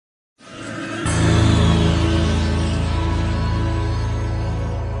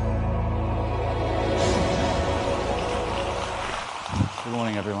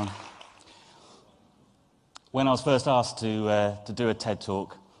Morning, everyone. When I was first asked to do a TED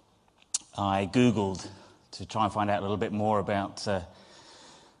Talk, I Googled to try and find out a little bit more about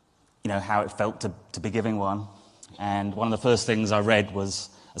how it felt to be giving one. And one of the first things I read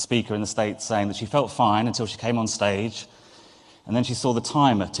was a speaker in the States saying that she felt fine until she came on stage, and then she saw the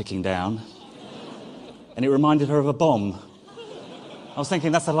timer ticking down, and it reminded her of a bomb. I was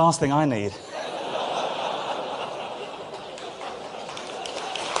thinking, that's the last thing I need.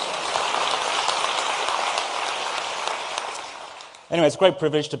 Anyway, it's a great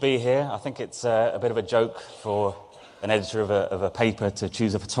privilege to be here. I think it's a bit of a joke for an editor of a paper to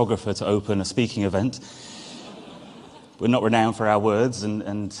choose a photographer to open a speaking event. We're not renowned for our words,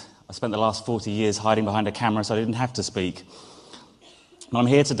 and I spent the last 40 years hiding behind a camera so I didn't have to speak. But I'm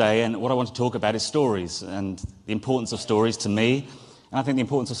here today, and what I want to talk about is stories, and the importance of stories to me, and I think the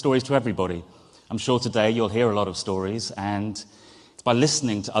importance of stories to everybody. I'm sure today you'll hear a lot of stories, and it's by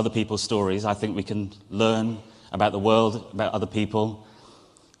listening to other people's stories I think we can learn about the world, about other people,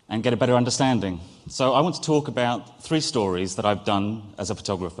 and get a better understanding. So I want to talk about 3 stories that I've done as a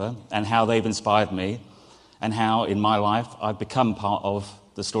photographer and how they've inspired me and how in my life I've become part of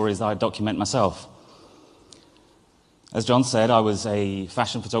the stories that I document myself. As John said, I was a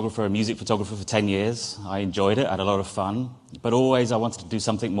fashion photographer, a music photographer for 10 years. I enjoyed it, I had a lot of fun, but always I wanted to do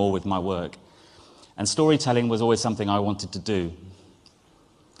something more with my work. And storytelling was always something I wanted to do.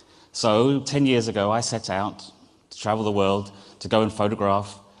 So 10 years ago I set out to travel the world, to go and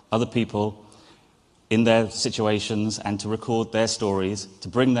photograph other people in their situations and to record their stories, to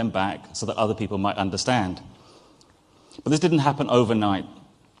bring them back so that other people might understand. But this didn't happen overnight.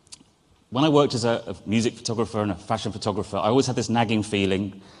 When I worked as a music photographer and a fashion photographer, I always had this nagging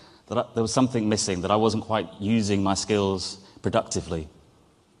feeling that there was something missing, that I wasn't quite using my skills productively.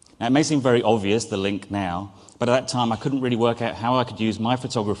 Now, it may seem very obvious, the link now, but at that time I couldn't really work out how I could use my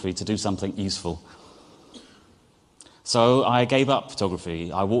photography to do something useful. So I gave up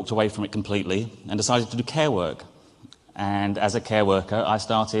photography. I walked away from it completely and decided to do care work. And as a care worker, I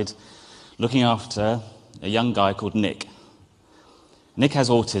started looking after a young guy called Nick. Nick has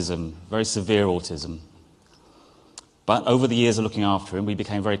autism, very severe autism. But over the years of looking after him, we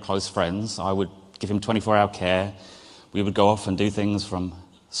became very close friends. I would give him 24-hour care. We would go off and do things from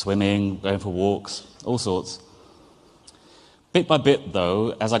swimming, going for walks, all sorts. Bit by bit,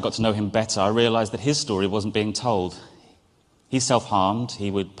 though, as I got to know him better, I realized that his story wasn't being told. He self-harmed. He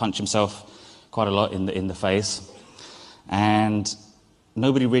would punch himself quite a lot in the face. And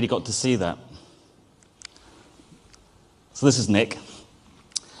nobody really got to see that. So this is Nick.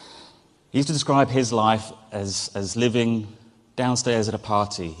 He used to describe his life as living downstairs at a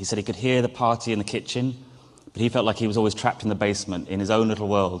party. He said he could hear the party in the kitchen, but he felt like he was always trapped in the basement, in his own little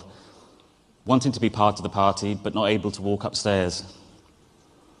world, wanting to be part of the party, but not able to walk upstairs.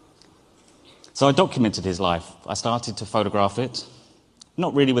 So I documented his life. I started to photograph it,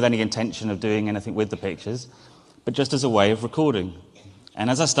 not really with any intention of doing anything with the pictures, but just as a way of recording. And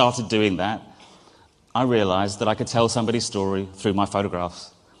as I started doing that, I realized that I could tell somebody's story through my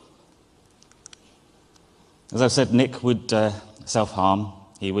photographs. As I've said, Nick would self-harm.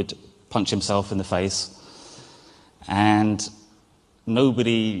 He would punch himself in the face. And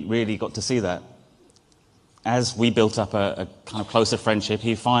nobody really got to see that. As we built up a kind of closer friendship,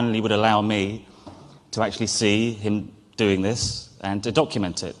 he finally would allow me to actually see him doing this and to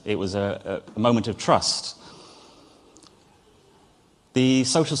document it. It was a moment of trust. The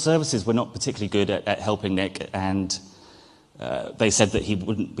social services were not particularly good at helping Nick, and they said that he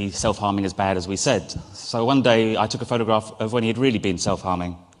wouldn't be self-harming as bad as we said. So one day I took a photograph of when he had really been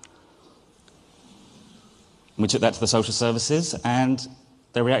self-harming. We took that to the social services, and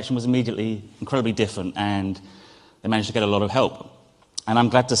their reaction was immediately incredibly different, and they managed to get a lot of help. And I'm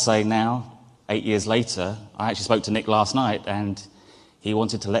glad to say now, 8 years later, I actually spoke to Nick last night, and he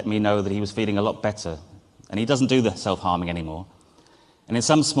wanted to let me know that he was feeling a lot better. And he doesn't do the self-harming anymore. And in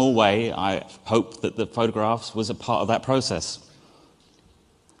some small way, I hope that the photographs was a part of that process.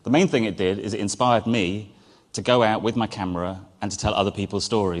 The main thing it did is it inspired me to go out with my camera and to tell other people's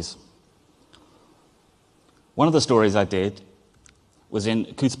stories. One of the stories I did was in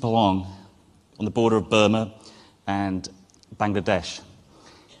Kutupalong, on the border of Burma and Bangladesh.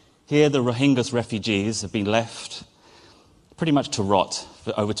 Here, the Rohingya refugees have been left pretty much to rot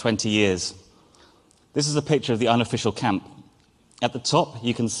for over 20 years. This is a picture of the unofficial camp. At the top,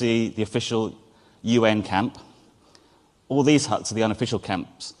 you can see the official UN camp. All these huts are the unofficial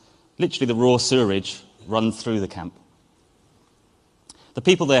camps. Literally, the raw sewerage runs through the camp. The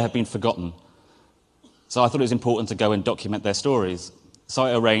people there have been forgotten. So I thought it was important to go and document their stories. So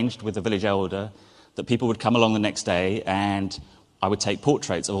I arranged with the village elder that people would come along the next day and I would take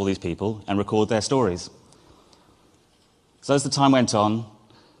portraits of all these people and record their stories. So as the time went on,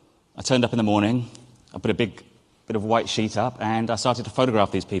 I turned up in the morning, I put a big bit of white sheet up, and I started to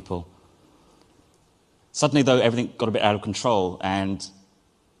photograph these people. Suddenly, though, everything got a bit out of control, and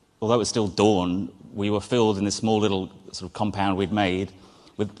although it was still dawn, we were filled in this small little sort of compound we'd made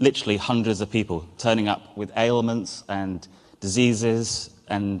with literally hundreds of people turning up with ailments and diseases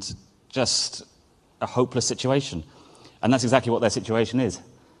and just a hopeless situation. And that's exactly what their situation is,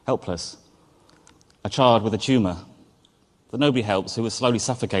 helpless. A child with a tumour that nobody helps, who was slowly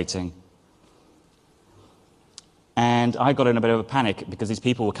suffocating. And I got in a bit of a panic because these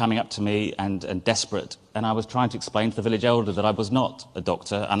people were coming up to me and desperate, and I was trying to explain to the village elder that I was not a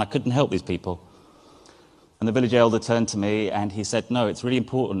doctor and I couldn't help these people. And the village elder turned to me and he said, "No, it's really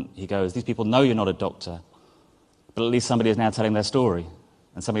important," he goes, "these people know you're not a doctor, but at least somebody is now telling their story,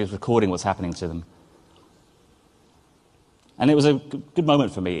 and somebody is recording what's happening to them." And it was a good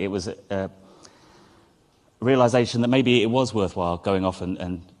moment for me. It was a realization that maybe it was worthwhile going off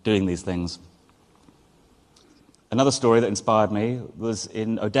and doing these things. Another story that inspired me was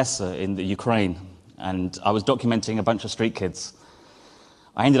in Odessa in the Ukraine, and I was documenting a bunch of street kids.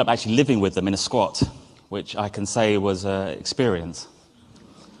 I ended up actually living with them in a squat, which I can say was an experience.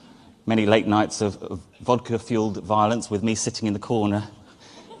 Many late nights of vodka-fueled violence with me sitting in the corner,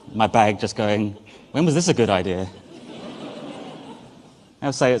 my bag just going, when was this a good idea? I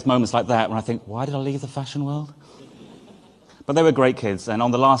would say it's moments like that when I think, why did I leave the fashion world? But they were great kids, and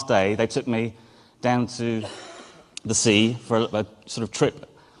on the last day, they took me down to the sea for a sort of trip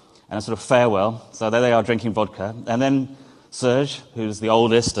and a sort of farewell. So there they are drinking vodka. And then Serge, who's the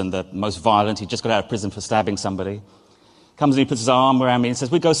oldest and the most violent, he just got out of prison for stabbing somebody, comes and he puts his arm around me and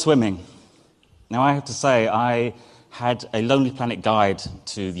says, "We go swimming." Now I have to say, I had a Lonely Planet guide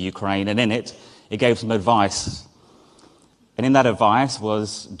to the Ukraine, and in it, it gave some advice. And in that advice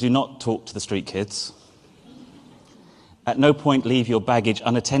was, do not talk to the street kids. At no point leave your baggage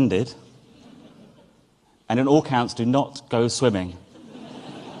unattended. And in all counts, do not go swimming.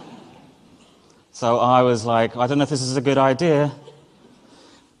 So I was like, I don't know if this is a good idea.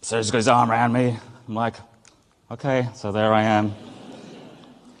 So he's got his arm around me. I'm like, okay, so there I am.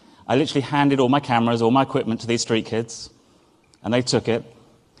 I literally handed all my cameras, all my equipment to these street kids, and they took it.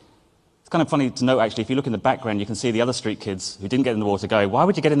 It's kind of funny to note, actually, if you look in the background, you can see the other street kids who didn't get in the water going, why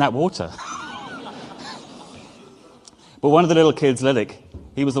would you get in that water? But one of the little kids, Lilik,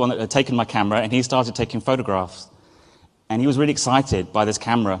 he was the one that had taken my camera, and he started taking photographs. And he was really excited by this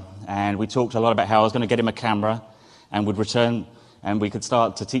camera. And we talked a lot about how I was going to get him a camera and would return, and we could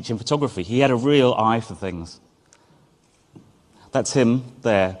start to teach him photography. He had a real eye for things. That's him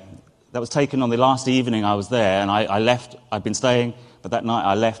there. That was taken on the last evening I was there, and I left. I'd been staying, but that night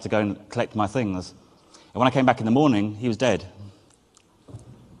I left to go and collect my things. And when I came back in the morning, he was dead.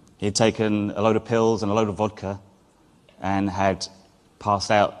 He had taken a load of pills and a load of vodka and had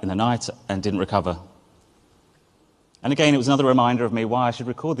passed out in the night and didn't recover. And again, it was another reminder of me why I should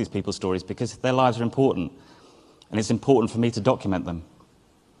record these people's stories, because their lives are important, and it's important for me to document them.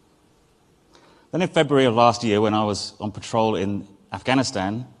 Then in February of last year, when I was on patrol in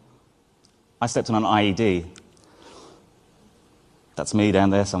Afghanistan, I stepped on an IED. That's me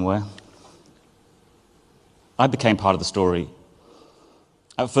down there somewhere. I became part of the story.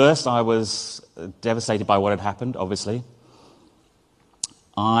 At first, I was devastated by what had happened, obviously.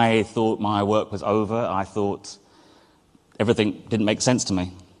 I thought my work was over. I thought everything didn't make sense to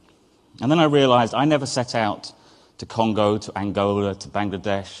me. And then I realized I never set out to Congo, to Angola, to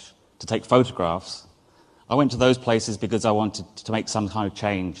Bangladesh, to take photographs. I went to those places because I wanted to make some kind of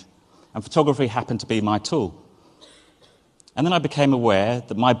change. And photography happened to be my tool. And then I became aware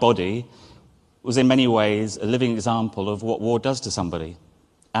that my body was in many ways a living example of what war does to somebody.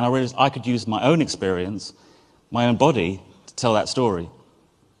 And I realized I could use my own experience, my own body, to tell that story.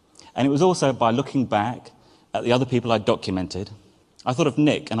 And it was also by looking back at the other people I'd documented. I thought of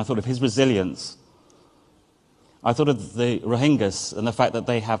Nick, and I thought of his resilience. I thought of the Rohingyas and the fact that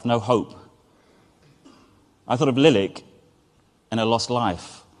they have no hope. I thought of Lilik and a lost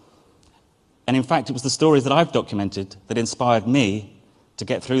life. And in fact, it was the stories that I've documented that inspired me to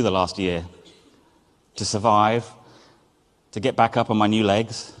get through the last year, to survive, to get back up on my new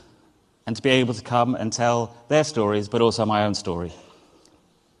legs, and to be able to come and tell their stories, but also my own story.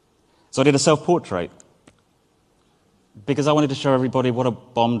 So I did a self-portrait, because I wanted to show everybody what a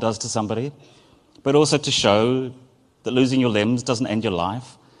bomb does to somebody, but also to show that losing your limbs doesn't end your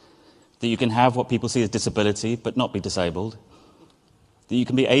life, that you can have what people see as disability, but not be disabled, that you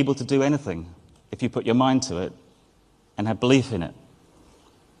can be able to do anything if you put your mind to it and have belief in it.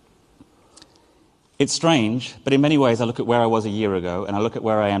 It's strange, but in many ways I look at where I was a year ago and I look at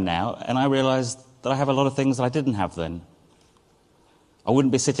where I am now, and I realise that I have a lot of things that I didn't have then. I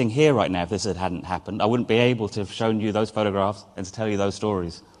wouldn't be sitting here right now if this hadn't happened. I wouldn't be able to have shown you those photographs and to tell you those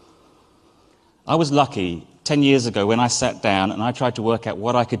stories. I was lucky 10 years ago when I sat down and I tried to work out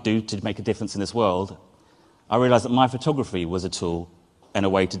what I could do to make a difference in this world. I realised that my photography was a tool and a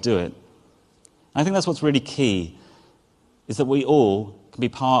way to do it. I think that's what's really key, is that we all can be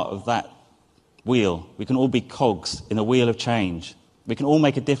part of that wheel. We can all be cogs in a wheel of change. We can all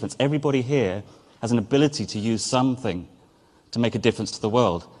make a difference. Everybody here has an ability to use something to make a difference to the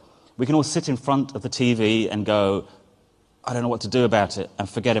world. We can all sit in front of the TV and go, I don't know what to do about it, and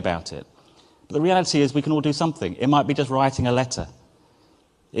forget about it. But the reality is we can all do something. It might be just writing a letter.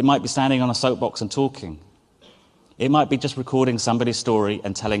 It might be standing on a soapbox and talking. It might be just recording somebody's story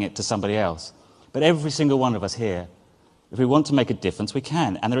and telling it to somebody else. But every single one of us here, if we want to make a difference, we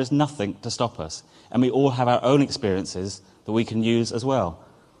can, and there is nothing to stop us. And we all have our own experiences that we can use as well.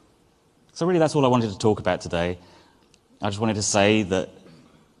 So really that's all I wanted to talk about today. I just wanted to say that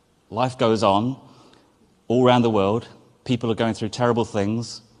life goes on all around the world. People are going through terrible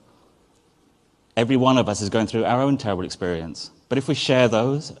things. Every one of us is going through our own terrible experience. But if we share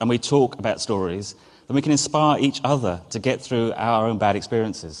those and we talk about stories, then we can inspire each other to get through our own bad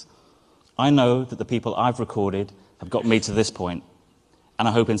experiences. I know that the people I've recorded have got me to this point, and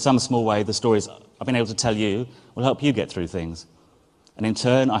I hope in some small way the stories I've been able to tell you will help you get through things. And in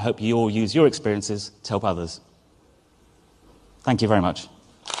turn, I hope you all use your experiences to help others. Thank you very much.